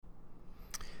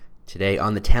Today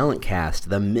on the Talent Cast,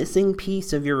 the missing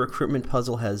piece of your recruitment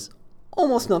puzzle has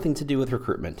almost nothing to do with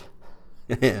recruitment.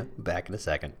 Back in a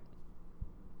second.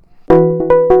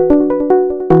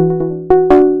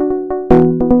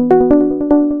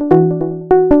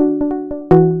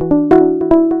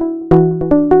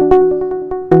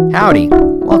 Howdy!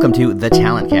 Welcome to The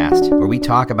Talent Cast, where we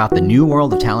talk about the new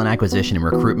world of talent acquisition and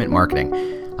recruitment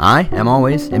marketing. I,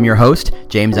 am your host,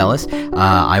 James Ellis.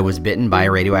 I was bitten by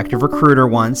a radioactive recruiter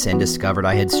once and discovered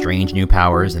I had strange new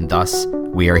powers, and thus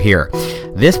we are here.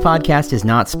 This podcast is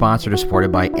not sponsored or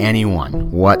supported by anyone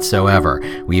whatsoever.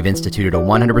 We've instituted a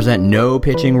 100% no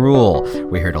pitching rule.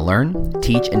 We're here to learn,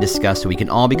 teach, and discuss so we can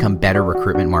all become better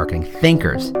recruitment marketing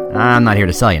thinkers. I'm not here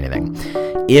to sell you anything.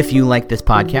 If you like this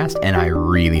podcast, and I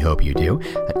really hope you do,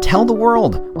 tell the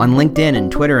world on LinkedIn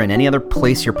and Twitter and any other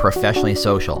place you're professionally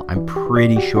social. I'm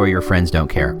pretty sure your friends don't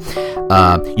care.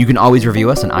 You can always review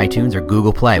us on iTunes or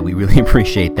Google Play. We really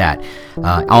appreciate that.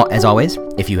 As always,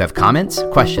 if you have comments,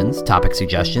 questions, topic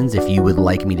suggestions, if you would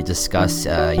like me to discuss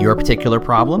your particular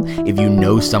problem, if you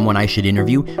know someone I should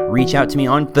interview, reach out to me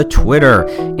on the Twitter.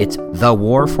 It's The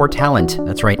War for Talent.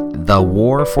 That's right, The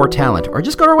War for Talent. Or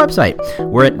just go to our website.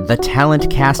 We're at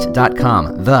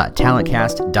thetalentcast.com,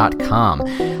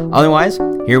 thetalentcast.com. Otherwise,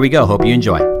 here we go. Hope you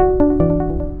enjoy.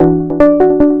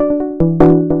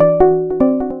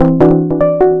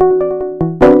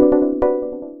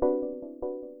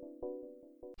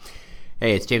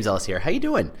 Hey, it's James Ellis here. How you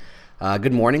doing?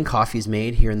 Good morning. Coffee's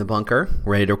made here in the bunker.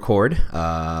 We're ready to record.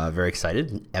 Very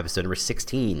excited. Episode number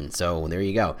 16. So there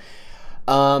you go.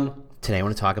 Today I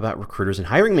want to talk about recruiters and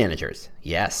hiring managers.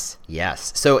 Yes.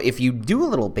 So if you do a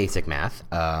little basic math,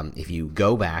 if you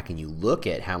go back and you look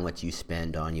at how much you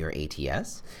spend on your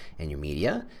ATS and your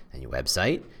media and your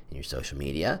website and your social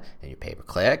media and your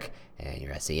pay-per-click and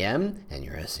your SEM and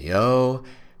your SEO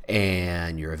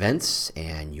and your events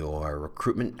and your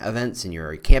recruitment events and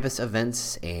your campus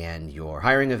events and your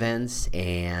hiring events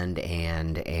and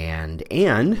it's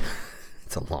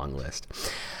a long list.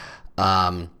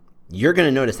 You're going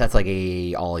to notice that's like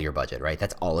all your budget, right?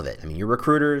 That's all of it. I mean, your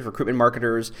recruiters, recruitment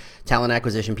marketers, talent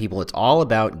acquisition people, it's all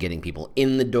about getting people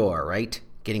in the door, right?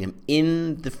 Getting them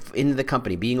into the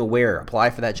company, being aware,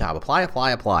 apply for that job, apply.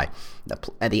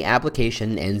 The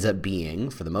application ends up being,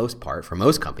 for the most part, for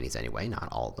most companies anyway, not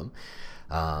all of them,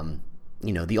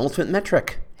 the ultimate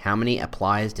metric. How many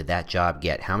applies did that job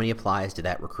get? How many applies did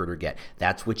that recruiter get?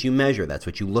 That's what you measure. That's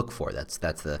what you look for. That's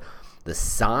the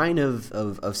sign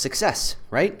of success,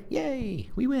 right?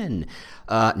 Yay, we win.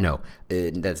 No,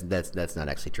 that's not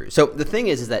actually true. So the thing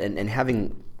is that, and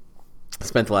having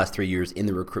spent the last 3 years in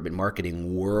the recruitment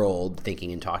marketing world,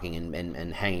 thinking and talking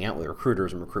and hanging out with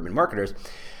recruiters and recruitment marketers,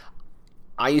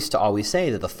 I used to always say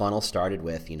that the funnel started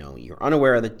with, you're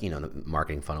unaware of the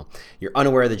marketing funnel. You're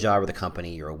unaware of the job or the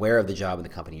company. You're aware of the job or the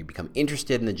company. You become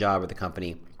interested in the job or the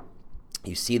company.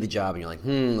 You see the job and you're like,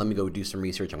 let me go do some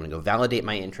research. I'm going to go validate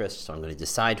my interests. So I'm going to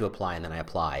decide to apply, and then I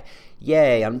apply.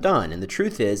 Yay, I'm done. And the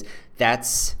truth is,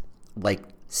 that's like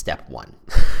step one.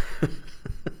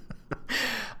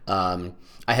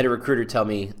 I had a recruiter tell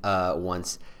me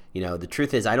once, the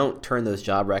truth is I don't turn those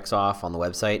job recs off on the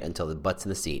website until the butt's in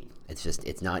the seat.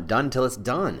 It's not done until it's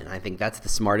done. And I think that's the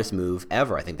smartest move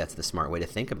ever. I think that's the smart way to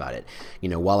think about it.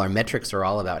 While our metrics are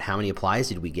all about how many applies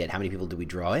did we get, how many people did we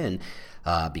draw in,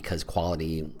 because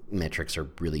quality metrics are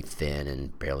really thin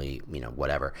and barely,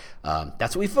 whatever.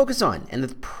 That's what we focus on. And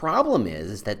the problem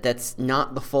is that that's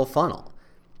not the full funnel.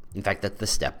 In fact, that's the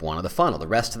step one of the funnel. The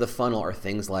rest of the funnel are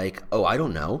things like,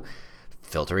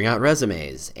 filtering out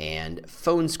resumes and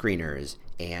phone screeners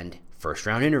and first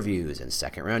round interviews and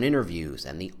second round interviews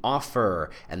and the offer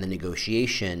and the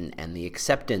negotiation and the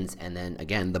acceptance and then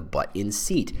again the butt in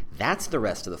seat. That's the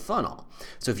rest of the funnel.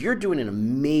 So if you're doing an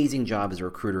amazing job as a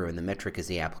recruiter and the metric is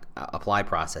the apply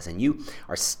process and you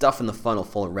are stuffing the funnel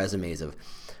full of resumes of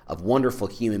wonderful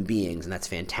human beings, and that's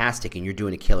fantastic, and you're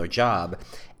doing a killer job,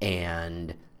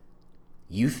 and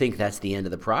you think that's the end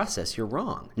of the process, you're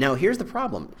wrong. Now here's the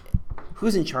problem.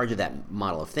 Who's in charge of that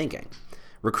model of thinking?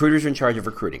 Recruiters are in charge of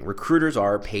recruiting. Recruiters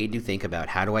are paid to think about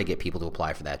how do I get people to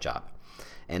apply for that job.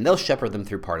 And they'll shepherd them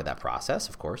through part of that process,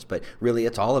 of course, but really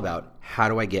it's all about how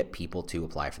do I get people to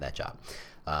apply for that job.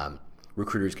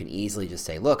 Recruiters can easily just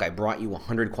say, look, I brought you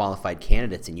 100 qualified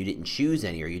candidates and you didn't choose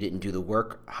any, or you didn't do the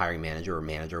work, hiring manager or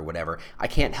manager or whatever. I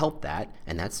can't help that,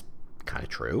 and that's kind of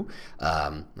true.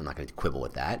 I'm not going to quibble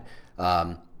with that.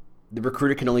 The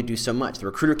recruiter can only do so much. The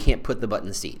recruiter can't put the butt in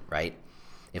the seat, right?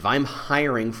 If I'm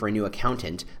hiring for a new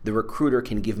accountant, the recruiter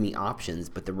can give me options,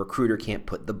 but the recruiter can't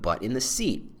put the butt in the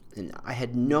seat. And I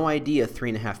had no idea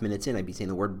 3.5 minutes in I'd be saying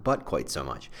the word butt quite so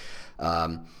much.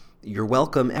 You're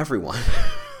welcome, everyone.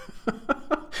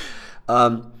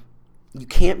 You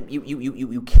can't, you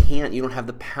don't have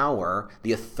the power,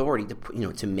 the authority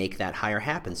to make that hire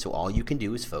happen. So all you can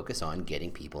do is focus on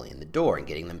getting people in the door and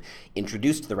getting them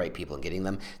introduced to the right people and getting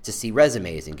them to see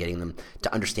resumes and getting them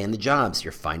to understand the jobs.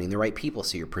 You're finding the right people,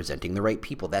 so you're presenting the right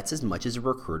people. That's as much as a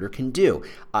recruiter can do.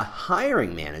 A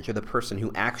hiring manager, the person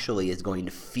who actually is going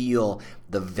to feel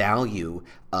the value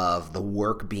of the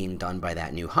work being done by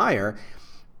that new hire,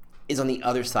 is on the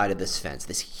other side of this fence,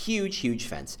 this huge, huge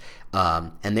fence.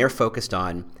 And they're focused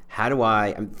on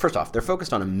first off, they're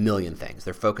focused on a million things.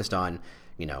 They're focused on,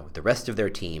 the rest of their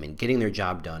team and getting their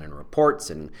job done and reports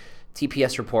and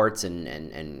TPS reports and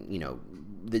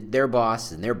their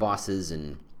boss and their bosses,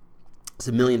 and there's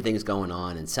a million things going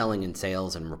on, and selling and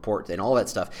sales and reports and all that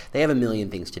stuff. They have a million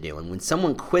things to do. And when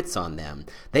someone quits on them,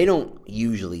 they don't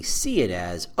usually see it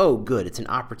as, oh, good, it's an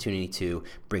opportunity to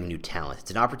bring new talent.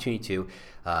 It's an opportunity to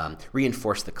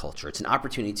reinforce the culture. It's an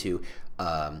opportunity to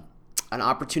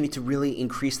really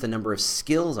increase the number of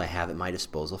skills I have at my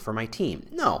disposal for my team.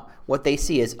 No, what they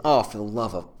see is, oh, for the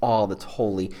love of all that's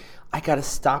holy, I got to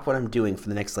stop what I'm doing for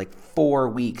the next 4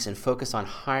 weeks and focus on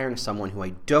hiring someone who I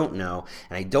don't know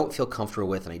and I don't feel comfortable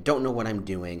with and I don't know what I'm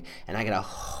doing, and I got to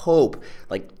hope,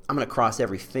 I'm going to cross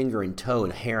every finger and toe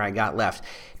and hair I got left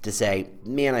to say,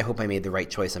 man, I hope I made the right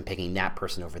choice. I'm picking that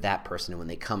person over that person, and when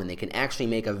they come and they can actually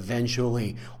make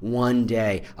eventually one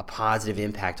day a positive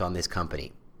impact on this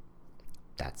company.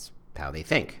 That's how they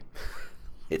think.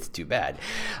 It's too bad.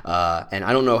 And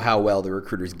I don't know how well the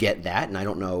recruiters get that, and I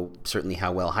don't know certainly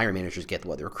how well hiring managers get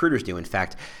what the recruiters do. In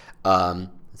fact, there's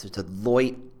a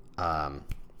Deloitte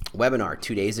webinar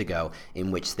 2 days ago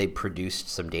in which they produced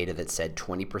some data that said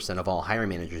 20% of all hiring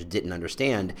managers didn't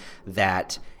understand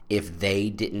that if they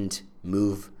didn't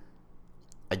move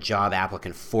a job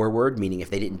applicant forward, meaning if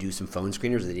they didn't do some phone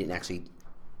screeners, or they didn't actually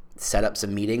set up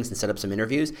some meetings and set up some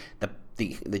interviews,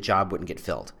 the job wouldn't get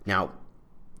filled. Now,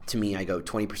 to me, I go,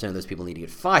 20% of those people need to get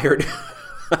fired.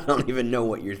 I don't even know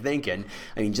what you're thinking.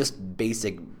 I mean, just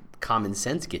basic common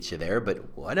sense gets you there,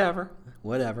 but whatever.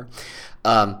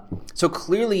 So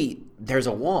clearly there's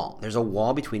a wall. There's a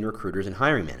wall between recruiters and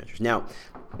hiring managers. Now,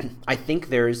 I think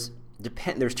there's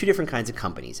two different kinds of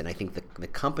companies, and I think the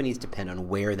companies depend on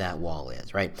where that wall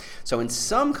is, right? So in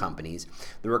some companies,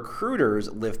 the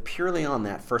recruiters live purely on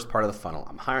that first part of the funnel.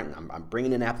 I'm hiring, I'm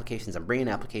bringing in applications, and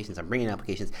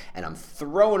I'm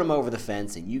throwing them over the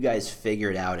fence, and you guys figure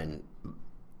it out, and,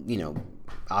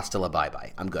 hasta la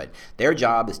bye-bye. I'm good. Their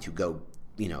job is to go,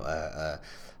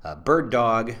 bird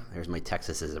dog, there's my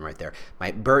Texasism right there,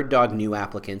 my bird dog new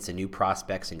applicants and new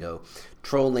prospects, and go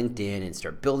troll LinkedIn and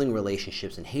start building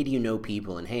relationships, and hey, do you know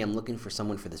people, and hey, I'm looking for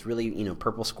someone for this really,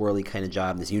 purple squirrely kind of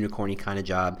job, this unicorny kind of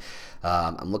job.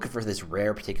 I'm looking for this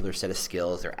rare particular set of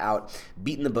skills. They're out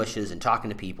beating the bushes and talking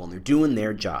to people, and they're doing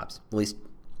their jobs, at least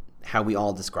how we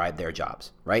all describe their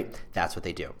jobs, right? That's what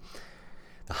they do.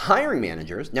 The hiring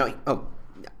managers, now,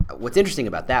 what's interesting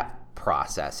about that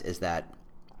process is that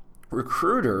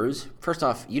recruiters, first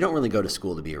off, you don't really go to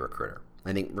school to be a recruiter.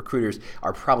 I think recruiters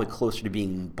are probably closer to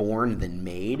being born than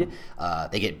made.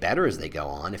 They get better as they go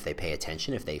on if they pay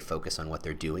attention, if they focus on what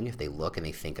they're doing, if they look and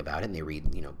they think about it, and they read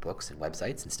books and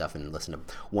websites and stuff and listen to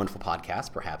wonderful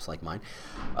podcasts, perhaps like mine.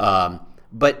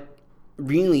 But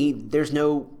really, there's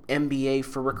no MBA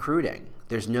for recruiting.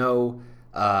 There's no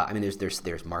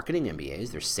there's marketing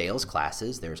MBAs, there's sales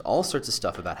classes, there's all sorts of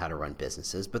stuff about how to run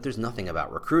businesses, but there's nothing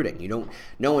about recruiting.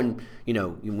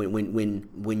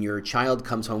 When your child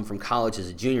comes home from college as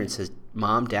a junior and says,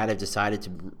 "Mom, Dad, I've decided to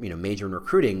major in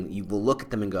recruiting," you will look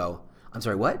at them and go, "I'm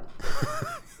sorry, what?"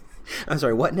 I'm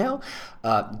sorry, what now?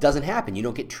 Doesn't happen. You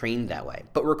don't get trained that way.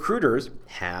 But recruiters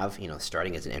have,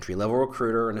 starting as an entry-level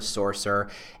recruiter and a sourcer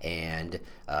and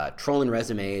trolling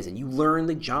resumes, and you learn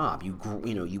the job. You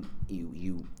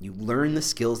learn the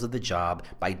skills of the job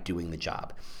by doing the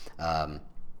job.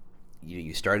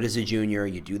 You start as a junior,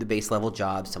 you do the base level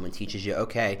job, someone teaches you,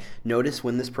 okay, notice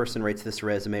when this person writes this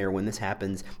resume or when this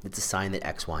happens, it's a sign that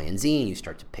X, Y, and Z, and you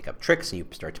start to pick up tricks and you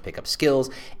start to pick up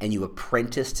skills, and you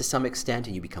apprentice to some extent,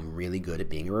 and you become really good at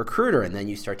being a recruiter, and then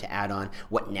you start to add on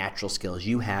what natural skills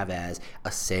you have as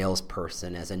a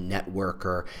salesperson, as a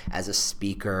networker, as a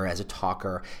speaker, as a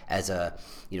talker, as a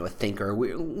thinker.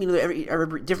 Every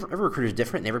recruiter is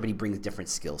different, and everybody brings different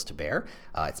skills to bear.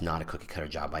 It's not a cookie cutter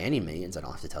job by any means. I don't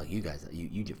have to tell you guys,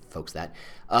 you folks that.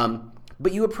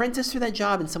 But you apprentice through that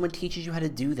job, and someone teaches you how to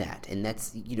do that. And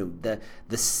that's, the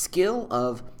skill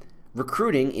of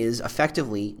recruiting is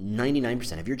effectively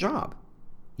 99% of your job.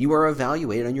 You are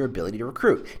evaluated on your ability to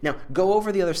recruit. Now, go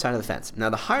over the other side of the fence. Now,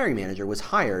 the hiring manager was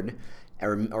hired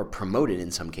or promoted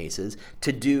in some cases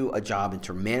to do a job and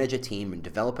to manage a team and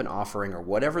develop an offering or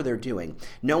whatever they're doing.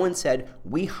 No one said,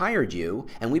 we hired you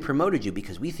and we promoted you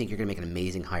because we think you're going to make an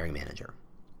amazing hiring manager.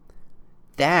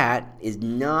 That is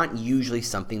not usually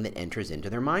something that enters into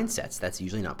their mindsets. That's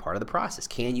usually not part of the process.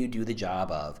 Can you do the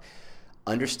job of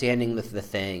understanding the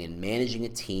thing and managing a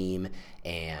team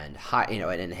and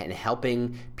and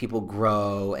helping people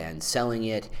grow and selling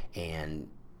it and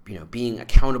being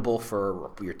accountable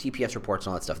for your TPS reports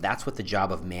and all that stuff? That's what the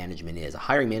job of management is. A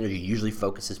hiring manager usually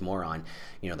focuses more on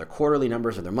their quarterly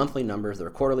numbers or their monthly numbers,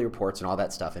 their quarterly reports and all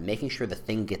that stuff, and making sure the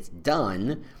thing gets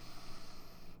done,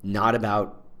 not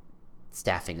about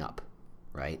staffing up,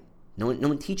 right? No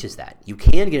one teaches that. You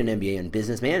can get an MBA in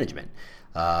business management.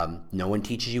 No one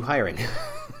teaches you hiring.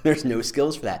 There's no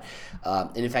skills for that.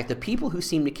 And in fact, the people who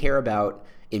seem to care about,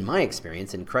 in my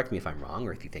experience, and correct me if I'm wrong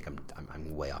or if you think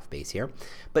I'm way off base here,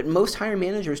 but most hiring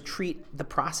managers treat the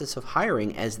process of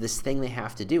hiring as this thing they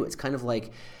have to do. It's kind of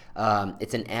like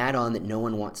it's an add-on that no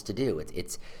one wants to do.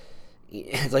 It's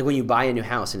like when you buy a new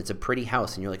house and it's a pretty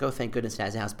house and you're like, oh, thank goodness it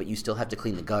has a house, but you still have to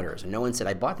clean the gutters. And no one said,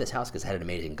 I bought this house because it had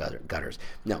amazing gutters.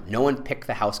 No one picked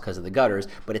the house because of the gutters,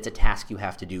 but it's a task you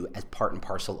have to do as part and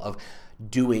parcel of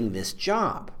doing this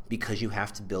job because you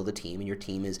have to build a team, and your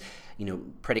team is,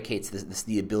 predicates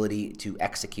the ability to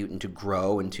execute and to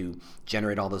grow and to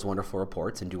generate all those wonderful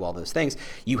reports and do all those things.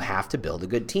 You have to build a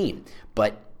good team,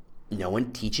 but no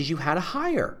one teaches you how to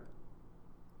hire.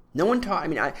 No one taught.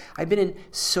 I've been in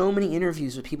so many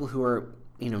interviews with people who are,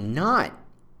 not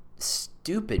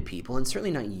stupid people and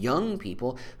certainly not young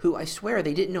people who I swear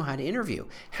they didn't know how to interview.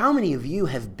 How many of you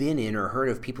have been in or heard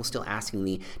of people still asking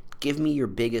me, give me your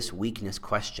biggest weakness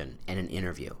question in an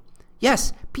interview?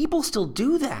 Yes, people still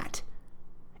do that.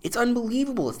 It's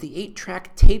unbelievable. It's the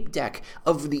 8-track tape deck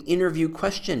of the interview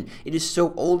question. It is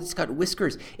so old, it's got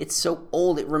whiskers. It's so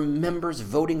old, it remembers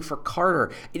voting for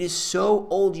Carter. It is so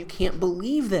old, you can't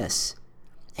believe this.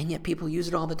 And yet people use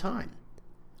it all the time.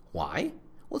 Why?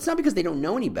 Well, it's not because they don't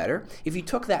know any better. If you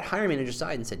took that hiring manager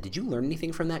aside and said, did you learn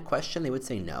anything from that question? They would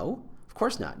say no. Of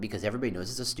course not, because everybody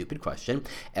knows it's a stupid question.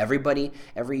 Every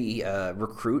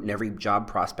recruit and every job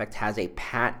prospect has a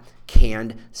pat,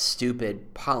 canned,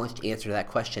 stupid, polished answer to that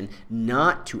question,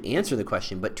 not to answer the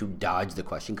question, but to dodge the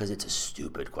question because it's a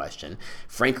stupid question.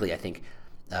 Frankly, I think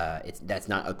that's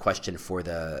not a question for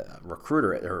the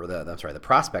recruiter or the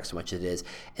prospect so much as it is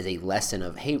as a lesson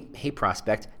of, hey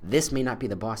prospect, this may not be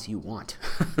the boss you want.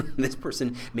 This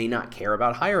person may not care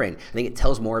about hiring. I think it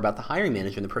tells more about the hiring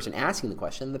manager and the person asking the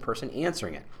question than the person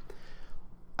answering it.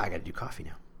 I got to do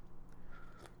coffee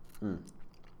now.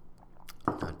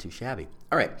 Not too shabby.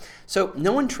 All right. So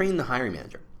no one trained the hiring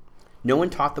manager. No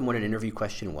one taught them what an interview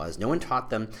question was. No one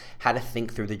taught them how to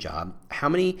think through the job. How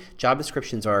many job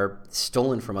descriptions are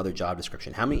stolen from other job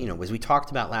descriptions? How many, as we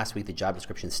talked about last week, the job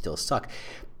descriptions still suck.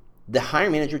 The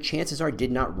hiring manager, chances are,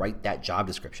 did not write that job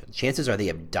description. Chances are they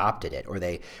adopted it, or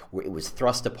it was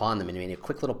thrust upon them and made a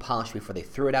quick little polish before they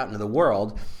threw it out into the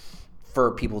world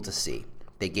for people to see.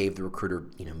 They gave the recruiter,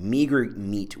 meager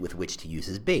meat with which to use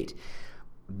as bait.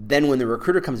 Then when the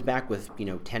recruiter comes back with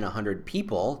 10, 100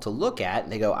 people to look at,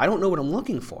 they go, I don't know what I'm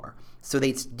looking for. So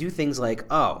they do things like,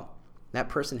 oh, that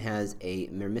person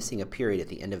they're missing a period at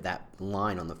the end of that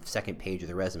line on the second page of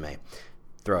the resume.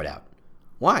 Throw it out.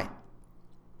 Why?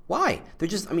 They're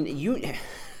just, the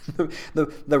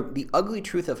ugly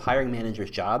truth of hiring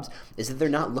managers' jobs is that they're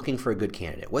not looking for a good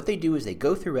candidate. What they do is they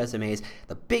go through resumes,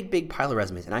 the big pile of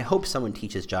resumes, and I hope someone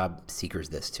teaches job seekers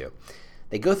this too.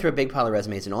 They go through a big pile of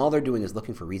resumes, and all they're doing is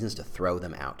looking for reasons to throw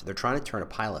them out. They're trying to turn a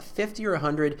pile of 50 or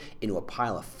 100 into a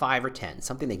pile of 5 or 10,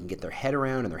 something they can get their head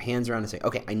around and their hands around and say,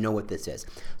 okay, I know what this is.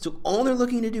 So all they're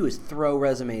looking to do is throw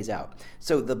resumes out.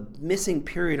 So the missing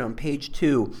period on page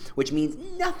 2, which means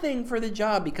nothing for the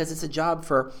job because it's a job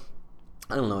for,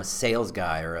 I don't know, a sales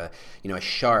guy or a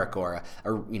shark or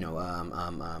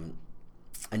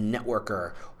a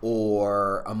networker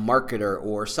or a marketer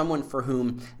or someone for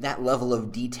whom that level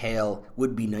of detail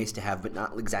would be nice to have, but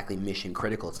not exactly mission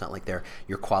critical. It's not like they're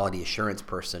your quality assurance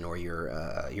person or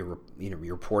your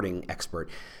reporting expert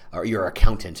or your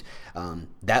accountant.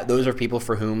 Those are people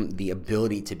for whom the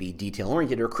ability to be detail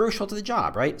oriented are crucial to the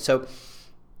job, right? So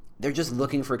they're just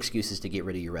looking for excuses to get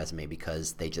rid of your resume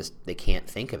because they can't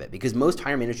think of it. Because most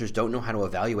hiring managers don't know how to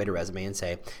evaluate a resume and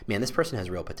say, man, this person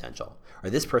has real potential, or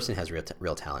this person has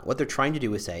real talent. What they're trying to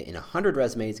do is say, in 100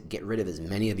 resumes, get rid of as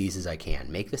many of these as I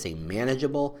can. Make this a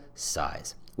manageable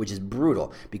size, which is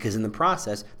brutal because in the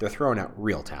process, they're throwing out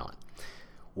real talent.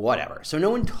 Whatever. So no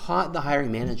one taught the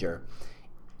hiring manager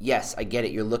yes, I get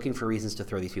it. You're looking for reasons to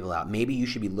throw these people out. Maybe you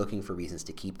should be looking for reasons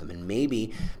to keep them. And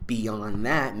maybe beyond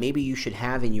that, maybe you should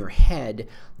have in your head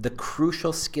the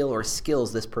crucial skill or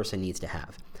skills this person needs to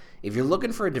have. If you're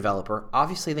looking for a developer,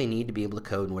 obviously they need to be able to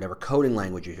code in whatever coding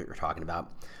language you're talking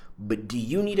about. But do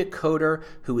you need a coder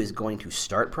who is going to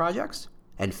start projects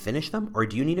and finish them? Or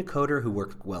do you need a coder who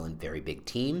works well in very big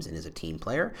teams and is a team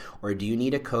player? Or do you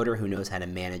need a coder who knows how to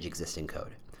manage existing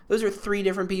code? Those are three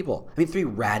different people. I mean, three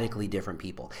radically different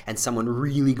people. And someone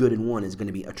really good in one is going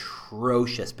to be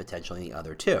atrocious potentially in the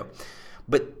other two.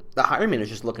 But the hiring manager is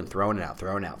just looking, throwing it out.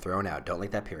 Don't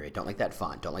like that period. Don't like that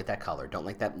font. Don't like that color. Don't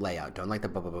like that layout. Don't like the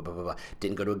blah, blah, blah, blah, blah, blah.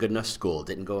 Didn't go to a good enough school.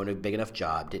 Didn't go into a big enough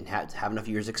job. Didn't have enough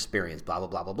years experience. Blah, blah,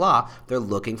 blah, blah, blah. They're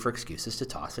looking for excuses to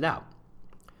toss it out.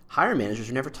 Hiring managers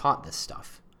are never taught this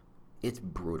stuff. It's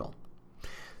brutal.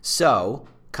 So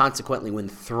consequently, when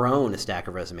thrown a stack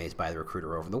of resumes by the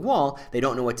recruiter over the wall, they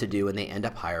don't know what to do and they end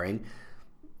up hiring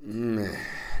meager.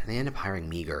 They end up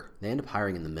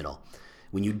hiring in the middle.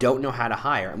 When you don't know how to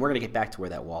hire, and we're going to get back to where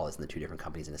that wall is in the two different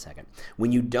companies in a second.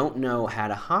 When you don't know how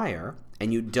to hire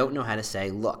and you don't know how to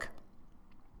say, look,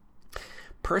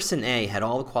 person A had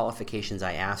all the qualifications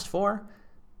I asked for,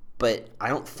 but I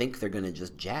don't think they're going to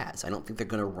just jazz. I don't think they're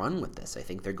going to run with this. I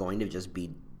think they're going to just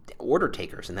be order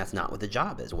takers, and that's not what the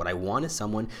job is. What I want is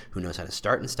someone who knows how to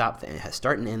start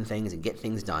and end things and get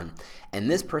things done. And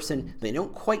this person, they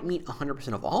don't quite meet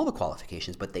 100% of all the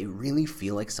qualifications, but they really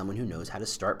feel like someone who knows how to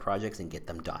start projects and get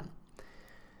them done.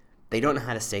 They don't know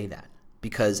how to say that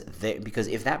because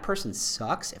if that person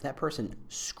sucks, if that person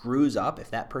screws up,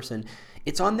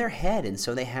 it's on their head, and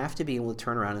so they have to be able to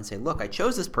turn around and say, look, I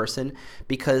chose this person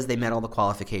because they met all the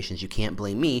qualifications. You can't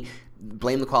blame me.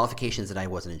 Blame the qualifications that I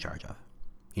wasn't in charge of.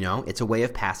 You know, it's a way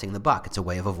of passing the buck. It's a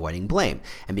way of avoiding blame.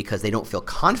 And because they don't feel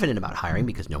confident about hiring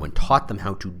because no one taught them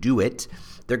how to do it,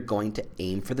 they're going to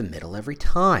aim for the middle every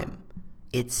time.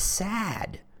 It's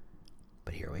sad,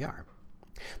 but here we are.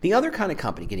 The other kind of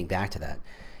company, getting back to that,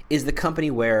 is the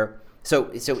company where,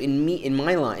 so in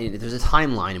my line, there's a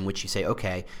timeline in which you say,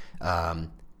 okay,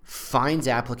 finds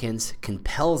applicants,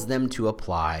 compels them to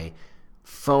apply,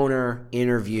 phoner,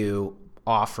 interview,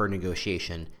 offer,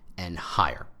 negotiation, and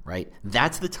hire. Right?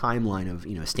 That's the timeline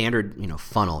of, standard,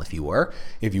 funnel, if you were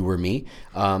me.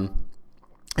 And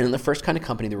in the first kind of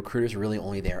company, the recruiters are really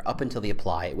only there up until they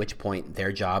apply, at which point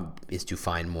their job is to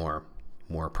find more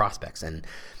prospects. And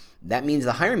that means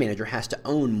the hiring manager has to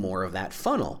own more of that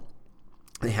funnel.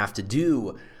 They have to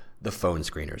do the phone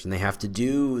screeners, and they have to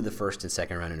do the first and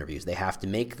second round interviews. They have to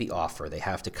make the offer. They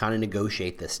have to kind of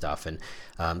negotiate this stuff. And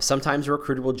sometimes a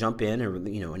recruiter will jump in, or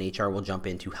an HR will jump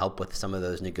in to help with some of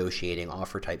those negotiating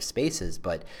offer type spaces.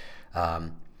 But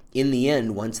in the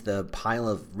end, once the pile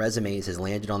of resumes has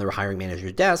landed on the hiring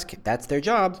manager's desk, that's their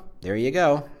job. There you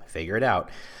go. Figure it out.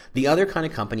 The other kind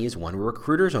of company is one where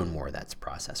recruiters own more of that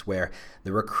process, where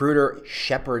the recruiter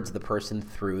shepherds the person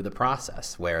through the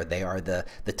process, where they are the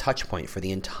touch point for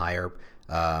the entire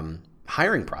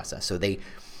hiring process. So they,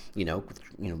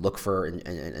 look for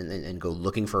and go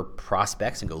looking for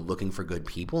prospects and go looking for good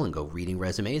people and go reading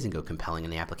resumes and go compelling in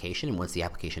the application. And once the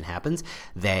application happens,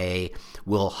 they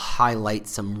will highlight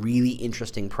some really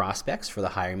interesting prospects for the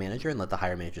hiring manager and let the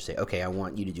hiring manager say, okay, I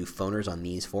want you to do phoners on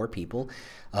these 4 people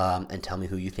and tell me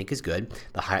who you think is good.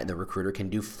 The recruiter can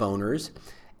do phoners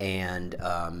and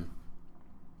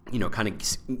kind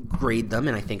of grade them.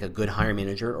 And I think a good hiring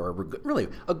manager or really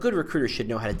a good recruiter should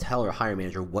know how to tell a hiring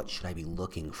manager, what should I be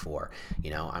looking for?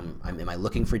 Am I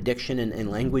looking for diction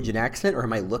and language and accent, or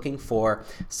am I looking for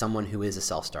someone who is a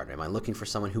self-starter? Am I looking for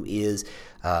someone who is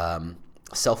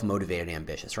self-motivated and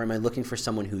ambitious? Or am I looking for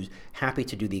someone who's happy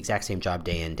to do the exact same job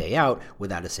day in, day out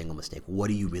without a single mistake? What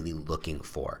are you really looking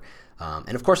for?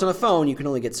 And of course, on the phone, you can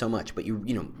only get so much, but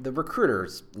the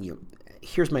recruiters,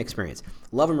 here's my experience.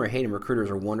 Love them or hate them, recruiters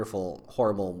are wonderful,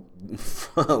 horrible,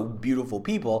 beautiful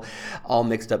people, all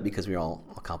mixed up because we're all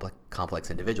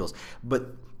complex individuals.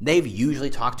 But they've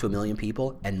usually talked to 1 million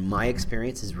people, and my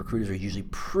experience is recruiters are usually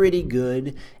pretty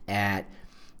good at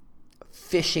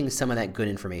fishing some of that good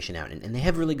information out. And they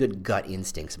have really good gut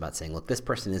instincts about saying, look, this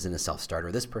person isn't a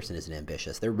self-starter, this person isn't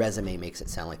ambitious, their resume makes it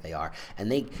sound like they are.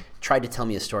 And they tried to tell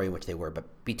me a story in which they were, but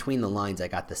between the lines, I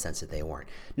got the sense that they weren't.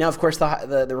 Now, of course,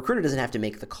 the recruiter doesn't have to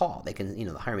make the call. They can,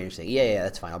 the hiring manager say, yeah,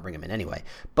 that's fine, I'll bring them in anyway.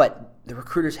 But the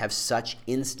recruiters have such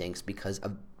instincts because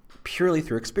of purely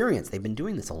through experience. They've been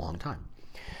doing this a long time.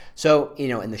 So,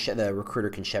 and the recruiter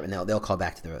can and they'll call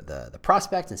back to the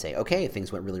prospect and say, okay, things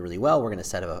went really, really well. We're going to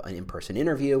set up an in-person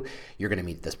interview. You're going to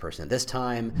meet this person at this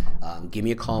time. Give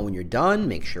me a call when you're done.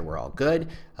 Make sure we're all good.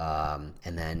 And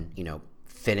then,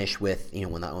 finish with,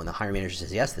 when the hiring manager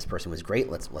says, yes, this person was great,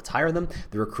 let's hire them.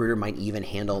 The recruiter might even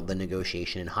handle the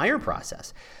negotiation and hire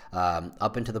process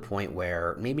up until the point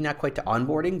where maybe not quite to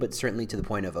onboarding, but certainly to the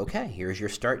point of, okay, here's your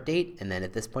start date. And then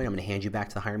at this point, I'm going to hand you back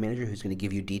to the hiring manager who's going to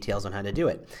give you details on how to do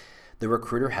it. The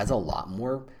recruiter has a lot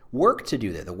more work to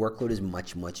do there. The workload is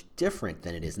much, much different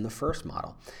than it is in the first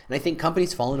model. And I think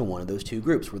companies fall into one of those two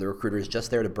groups where the recruiter is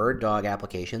just there to bird dog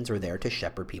applications or there to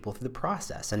shepherd people through the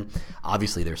process. And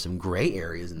obviously there's some gray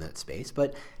areas in that space,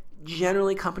 but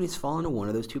generally companies fall into one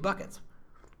of those two buckets.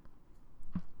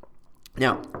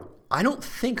 Now, I don't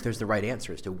think there's the right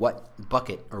answer as to what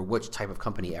bucket or which type of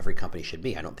company every company should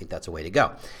be. I don't think that's a way to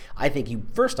go. I think you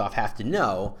first off have to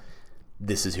know,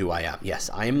 this is who I am.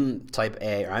 Yes, I'm type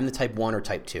A, or I'm the type 1 or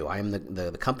type 2. I am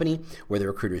the company where the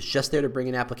recruiter is just there to bring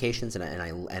in applications, and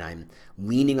I'm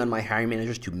leaning on my hiring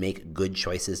managers to make good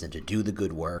choices and to do the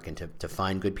good work and to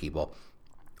find good people.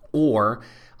 Or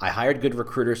I hired good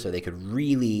recruiters so they could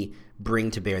really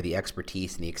bring to bear the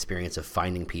expertise and the experience of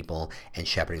finding people and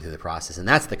shepherding through the process. And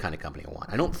that's the kind of company I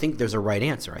want. I don't think there's a right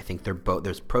answer. I think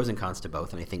there's pros and cons to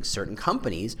both, and I think certain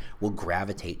companies will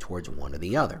gravitate towards one or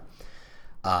the other.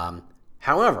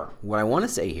 However, what I want to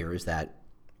say here is that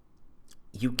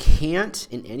you can't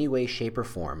in any way, shape, or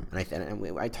form,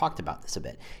 and I talked about this a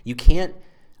bit, you can't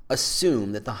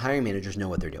assume that the hiring managers know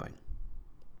what they're doing,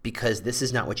 because this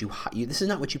is not what you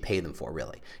pay them for,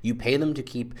 really. You pay them to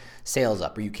keep sales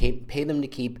up, or you pay them to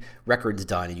keep records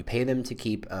done, and you pay them to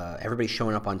keep everybody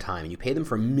showing up on time, and you pay them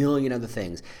for a million other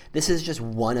things. This is just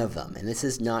one of them, and this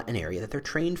is not an area that they're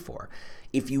trained for.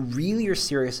 If you really are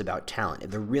serious about talent,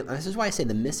 this is why I say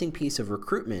the missing piece of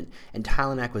recruitment and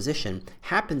talent acquisition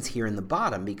happens here in the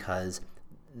bottom, because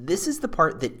this is the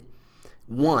part that,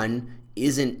 one,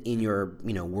 isn't in your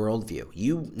worldview.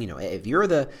 If you're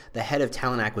the head of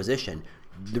talent acquisition,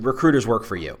 the recruiters work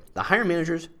for you. The hiring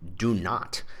managers do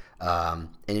not. And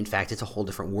in fact, it's a whole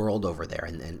different world over there,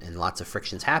 and lots of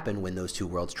frictions happen when those two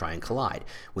worlds try and collide,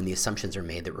 when the assumptions are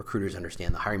made that recruiters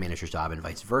understand the hiring manager's job and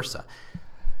vice versa.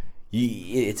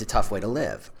 It's a tough way to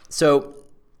live. So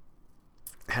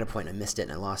I had a point, I missed it,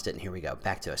 and I lost it, and here we go,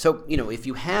 back to it. So, if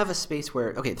you have a space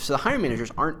where, so the hiring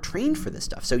managers aren't trained for this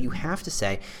stuff. So you have to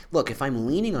say, look, if I'm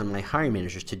leaning on my hiring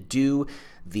managers to do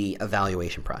the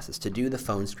evaluation process, to do the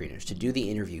phone screeners, to do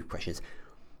the interview questions,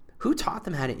 who taught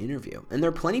them how to interview? And there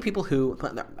are plenty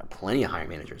of hiring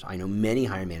managers. I know many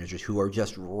hiring managers who are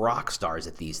just rock stars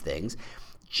at these things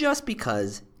just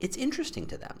because it's interesting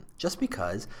to them, just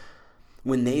because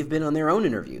when they've been on their own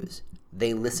interviews,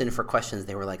 they listen for questions.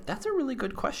 They were like, that's a really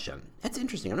good question. That's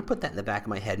interesting. I'm going to put that in the back of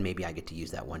my head. Maybe I get to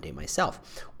use that one day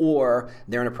myself. Or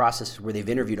they're in a process where they've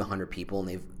interviewed 100 people and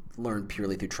they've learned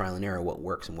purely through trial and error what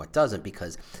works and what doesn't,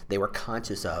 because they were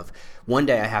conscious of, one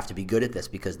day I have to be good at this,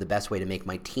 because the best way to make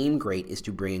my team great is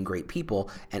to bring in great people,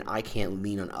 and I can't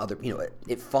lean on other,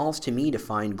 it falls to me to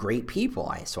find great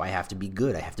people. So I have to be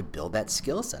good. I have to build that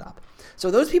skill set up.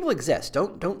 So those people exist.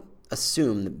 Don't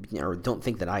assume, or don't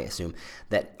think that I assume,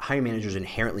 that hiring managers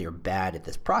inherently are bad at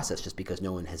this process just because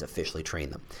no one has officially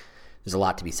trained them. There's a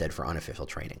lot to be said for unofficial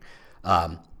training.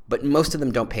 But most of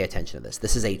them don't pay attention to this.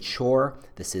 This is a chore.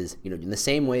 This is, in the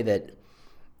same way that,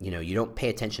 you don't pay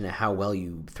attention to how well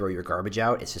you throw your garbage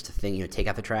out. It's just a thing, take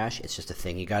out the trash. It's just a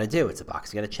thing you got to do. It's a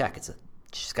box you got to check. You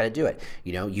just got to do it.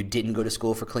 You didn't go to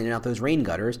school for cleaning out those rain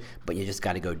gutters, but you just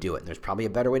got to go do it. And there's probably a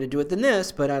better way to do it than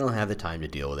this, but I don't have the time to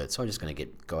deal with it. So I'm just going to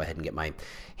go ahead and get my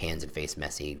hands and face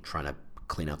messy trying to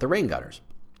clean out the rain gutters.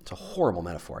 It's a horrible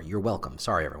metaphor. You're welcome.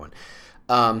 Sorry, everyone.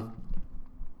 So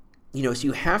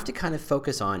you have to kind of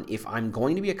focus on, if I'm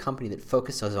going to be a company that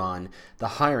focuses on the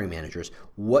hiring managers,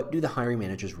 what do the hiring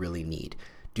managers really need?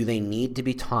 Do they need to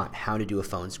be taught how to do a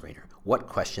phone screener? What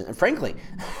questions? And frankly,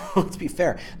 let's be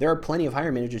fair, there are plenty of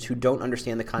hiring managers who don't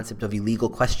understand the concept of illegal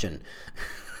question.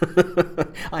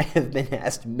 I have been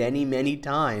asked many, many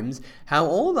times how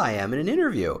old I am in an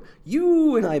interview.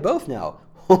 You and I both know.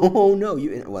 Oh, no.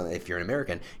 Well, if you're an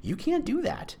American, you can't do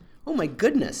that. Oh, my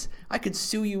goodness. I could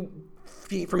sue you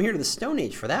from here to the Stone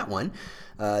Age for that one.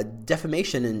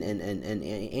 Defamation and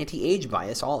anti-age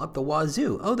bias all up the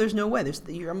wazoo. Oh, there's no way. That's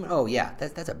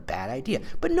a bad idea.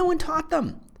 But no one taught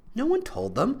them. No one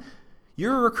told them.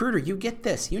 You're a recruiter. You get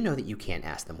this. You know that you can't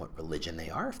ask them what religion they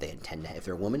are, if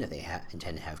they're a woman, if they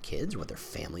intend to have kids, what their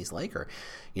family's like, or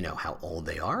how old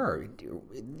they are. Or,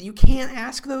 you can't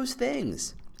ask those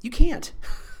things. You can't.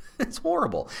 It's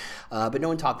horrible. But no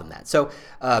one taught them that. So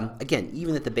again,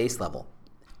 even at the base level,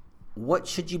 what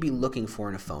should you be looking for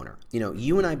in a phoner?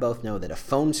 You and I both know that a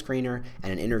phone screener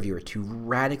and an interview are two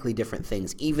radically different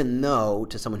things, even though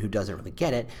to someone who doesn't really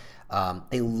get it,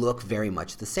 they look very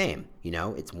much the same.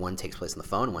 It's one takes place on the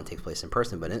phone, one takes place in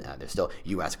person, but there's still,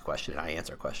 you ask a question and I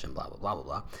answer a question, blah, blah, blah, blah,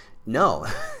 blah. No,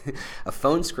 a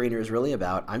phone screener is really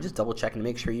about, I'm just double checking to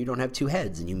make sure you don't have two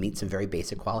heads and you meet some very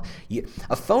basic quality.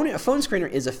 A phone screener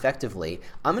is effectively,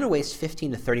 I'm going to waste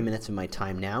 15 to 30 minutes of my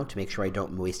time now to make sure I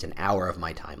don't waste an hour of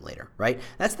my time later, right?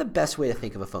 That's the best way to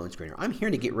think of a phone screener. I'm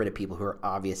here to get rid of people who are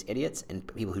obvious idiots and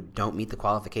people who don't meet the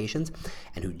qualifications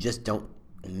and who just don't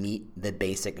meet the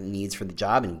basic needs for the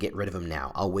job, and get rid of them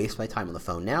now. I'll waste my time on the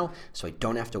phone now so I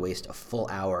don't have to waste a full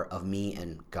hour of me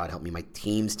and, God help me, my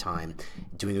team's time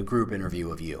doing a group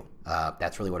interview of you.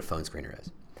 That's really what a phone screener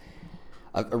is.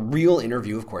 A real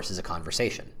interview, of course, is a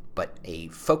conversation, but a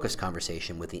focused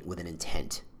conversation with an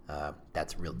intent.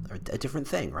 That's a different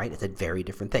thing, right? It's a very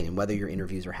different thing. And whether your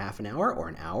interviews are half an hour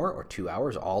or 2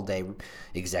 hours, all day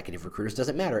executive recruiters,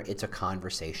 doesn't matter. It's a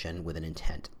conversation with an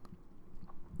intent.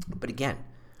 But again,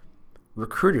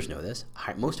 recruiters know this.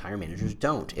 Most hiring managers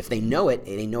don't. If they know it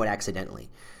accidentally,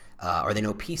 or they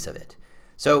know a piece of it.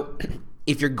 So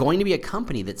if you're going to be a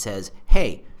company that says,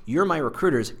 hey, you're my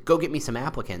recruiters, go get me some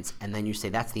applicants, and then you say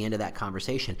that's the end of that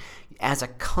conversation, as a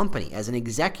company, as an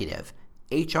executive,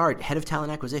 HR, head of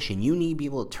talent acquisition, you need to be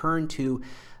able to turn to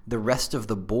the rest of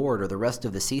the board or the rest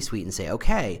of the C-suite and say,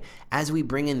 okay, as we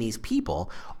bring in these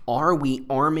people, are we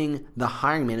arming the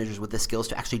hiring managers with the skills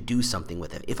to actually do something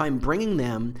with it? If I'm bringing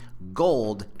them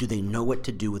gold, do they know what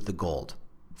to do with the gold?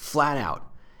 Flat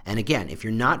out. And again, if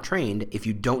you're not trained, if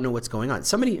you don't know what's going on.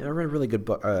 I read a really good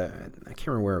book. I can't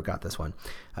remember where I got this one.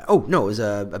 It was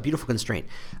a Beautiful Constraint.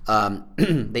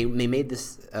 They made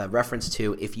this reference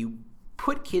to, if you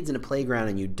put kids in a playground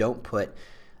and you don't put,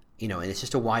 and it's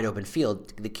just a wide open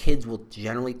field, the kids will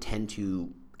generally tend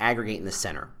to aggregate in the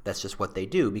center. That's just what they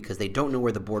do because they don't know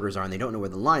where the borders are and they don't know where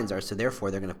the lines are, so therefore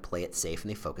they're going to play it safe and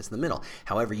they focus in the middle.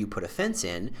 However, you put a fence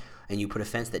in and you put a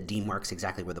fence that demarks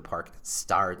exactly where the park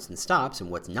starts and stops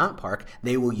and what's not park,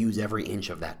 they will use every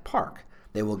inch of that park.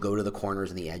 They will go to the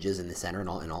corners and the edges and the center and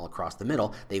all across the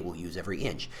middle. They will use every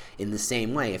inch. In the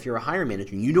same way, if you're a hiring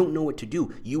manager and you don't know what to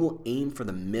do, you will aim for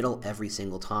the middle every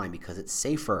single time because it's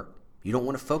safer. You don't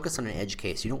want to focus on an edge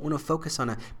case. You don't want to focus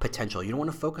on a potential. You don't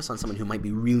want to focus on someone who might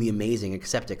be really amazing,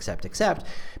 except,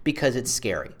 because it's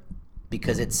scary,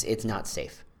 because it's not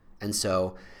safe. And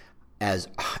so as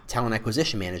talent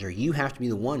acquisition manager, you have to be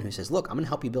the one who says, look, I'm going to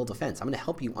help you build a fence. I'm going to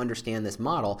help you understand this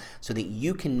model so that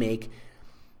you can make,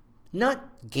 not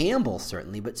gamble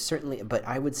certainly, but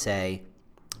I would say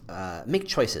make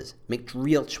choices, make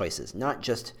real choices, not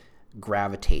just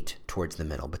gravitate towards the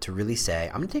middle, but to really say,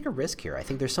 I'm going to take a risk here. I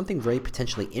think there's something very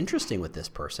potentially interesting with this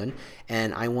person,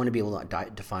 and I want to be able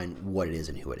to define what it is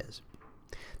and who it is.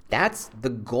 That's the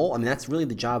goal. I mean, that's really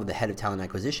the job of the head of talent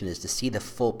acquisition, is to see the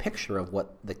full picture of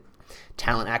what the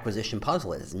talent acquisition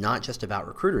puzzle is. It's not just about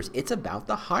recruiters. It's about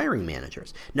the hiring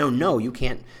managers. No, you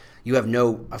can't. You have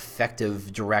no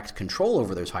effective direct control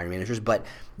over those hiring managers, but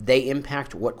they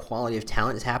impact what quality of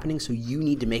talent is happening, so you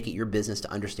need to make it your business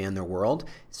to understand their world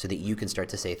so that you can start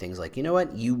to say things like, you know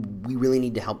what, we really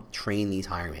need to help train these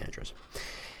hiring managers.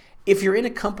 If you're in a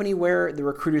company where the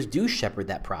recruiters do shepherd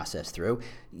that process through,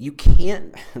 you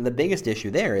can't, the biggest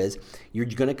issue there is you're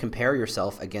going to compare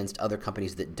yourself against other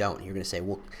companies that don't. You're going to say,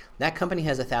 well, that company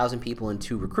has 1,000 people and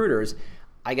 2 recruiters.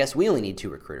 I guess we only need 2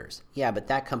 recruiters. Yeah, but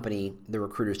that company, the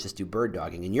recruiters just do bird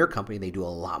dogging. In your company, they do a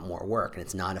lot more work, and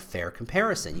it's not a fair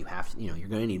comparison. You have to, you're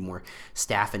going to need more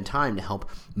staff and time to help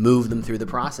move them through the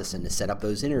process and to set up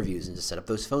those interviews and to set up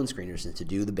those phone screeners and to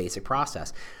do the basic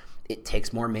process. It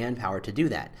takes more manpower to do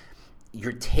that.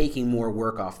 You're taking more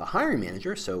work off the hiring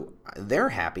manager, so they're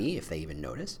happy if they even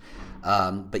notice.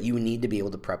 But you need to be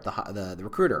able to prep the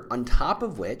recruiter. On top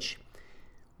of which,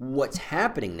 what's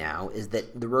happening now is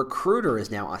that the recruiter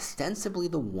is now ostensibly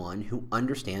the one who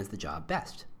understands the job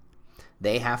best.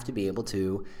 They have to be able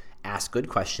to ask good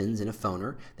questions in a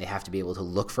phoner. They have to be able to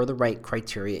look for the right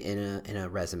criteria in a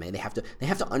resume. They have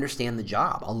to understand the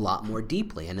job a lot more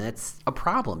deeply, and that's a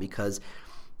problem because,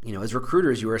 as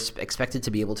recruiters, you are expected to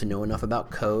be able to know enough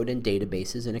about code and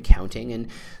databases and accounting and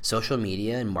social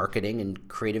media and marketing and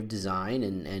creative design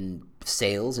and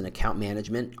sales and account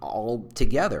management all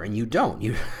together, and you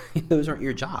don't. Those aren't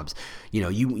your jobs.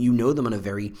 You know them on a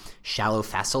very shallow,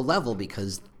 facile level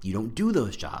because you don't do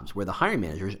those jobs, where the hiring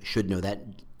managers should know that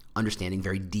understanding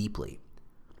very deeply.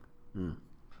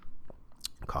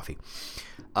 Coffee.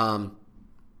 I'm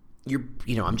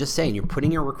just saying, you're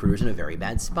putting your recruiters in a very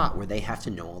bad spot where they have to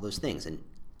know all those things. And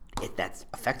that's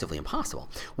effectively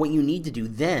impossible. What you need to do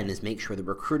then is make sure the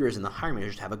recruiters and the hiring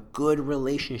managers have a good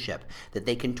relationship, that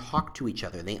they can talk to each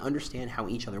other, they understand how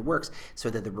each other works, so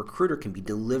that the recruiter can be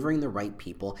delivering the right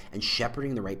people and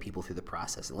shepherding the right people through the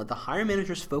process. And let the hiring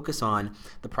managers focus on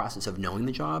the process of knowing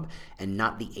the job and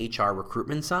not the HR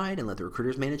recruitment side, and let the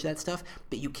recruiters manage that stuff.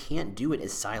 But you can't do it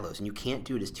as silos, and you can't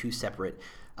do it as two separate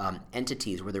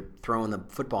entities where they're throwing the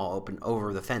football open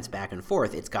over the fence back and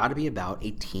forth. It's got to be about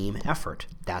a team effort.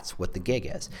 That's what the gig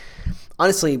is.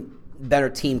 Honestly, better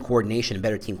team coordination and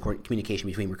better team communication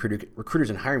between recruiters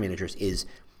and hiring managers is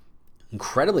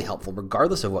incredibly helpful,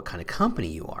 regardless of what kind of company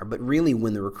you are. But really,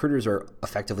 when the recruiters are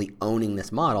effectively owning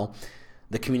this model,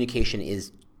 the communication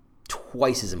is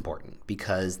twice as important,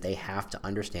 because they have to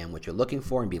understand what you're looking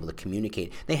for and be able to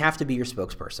communicate. They have to be your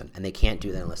spokesperson, and they can't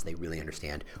do that unless they really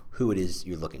understand who it is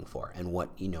you're looking for and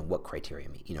what criteria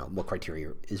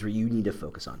is where you need to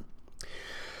focus on.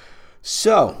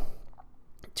 So,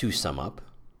 to sum up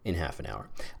in half an hour,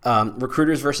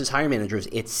 recruiters versus hiring managers,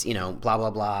 it's, blah,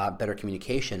 blah, blah, better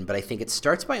communication. But I think it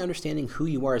starts by understanding who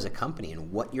you are as a company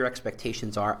and what your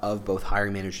expectations are of both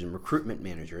hiring managers and recruitment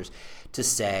managers, to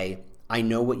say, I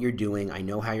know what you're doing, I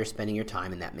know how you're spending your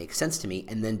time, and that makes sense to me,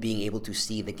 and then being able to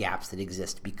see the gaps that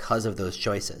exist because of those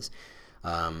choices.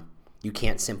 You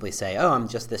can't simply say, oh, I'm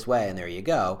just this way, and there you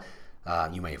go.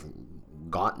 You might have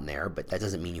gotten there, but that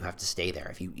doesn't mean you have to stay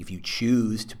there. If you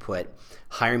choose to put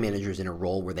hiring managers in a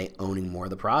role where they're owning more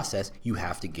of the process, you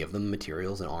have to give them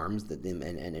materials and arms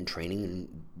and training and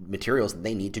materials that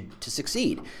they need to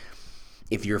succeed.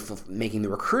 If you're making the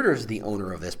recruiters the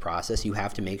owner of this process, you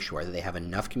have to make sure that they have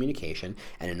enough communication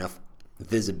and enough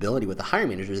visibility with the hiring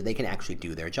managers that they can actually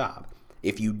do their job.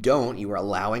 If you don't, you are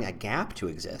allowing a gap to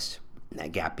exist,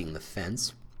 that gap being the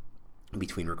fence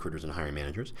between recruiters and hiring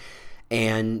managers,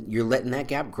 and you're letting that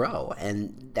gap grow.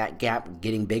 And that gap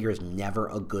getting bigger is never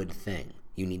a good thing.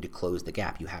 You need to close the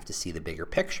gap. You have to see the bigger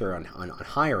picture on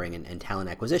hiring and talent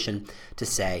acquisition to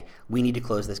say, we need to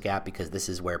close this gap because this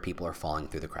is where people are falling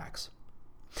through the cracks.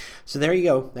 So there you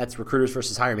go. That's recruiters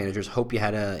versus hiring managers. Hope you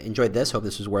had enjoyed this. Hope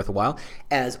this was worth a while.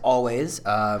 As always,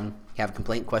 have a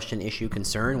complaint, question, issue,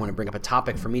 concern, want to bring up a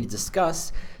topic for me to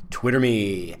discuss, Twitter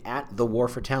me at The War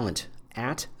for Talent,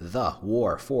 at The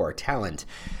War for Talent,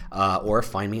 or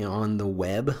find me on the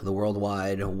web, the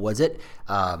worldwide,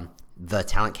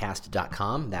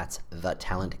 thetalentcast.com. That's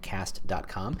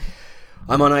thetalentcast.com.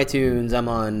 I'm on iTunes, I'm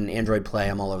on Android Play,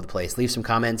 I'm all over the place. Leave some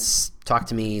comments, talk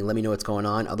to me, let me know what's going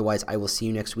on. Otherwise, I will see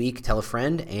you next week. Tell a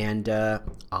friend, and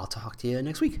I'll talk to you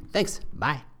next week. Thanks.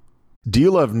 Bye. Do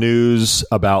you love news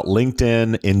about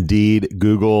LinkedIn, Indeed,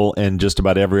 Google, and just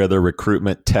about every other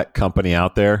recruitment tech company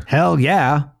out there? Hell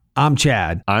yeah. I'm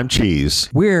Chad. I'm Cheese.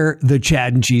 We're the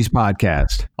Chad and Cheese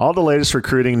Podcast. All the latest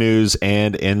recruiting news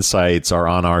and insights are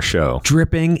on our show,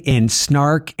 dripping in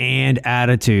snark and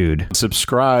attitude.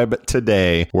 Subscribe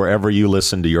today wherever you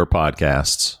listen to your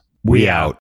podcasts. We out.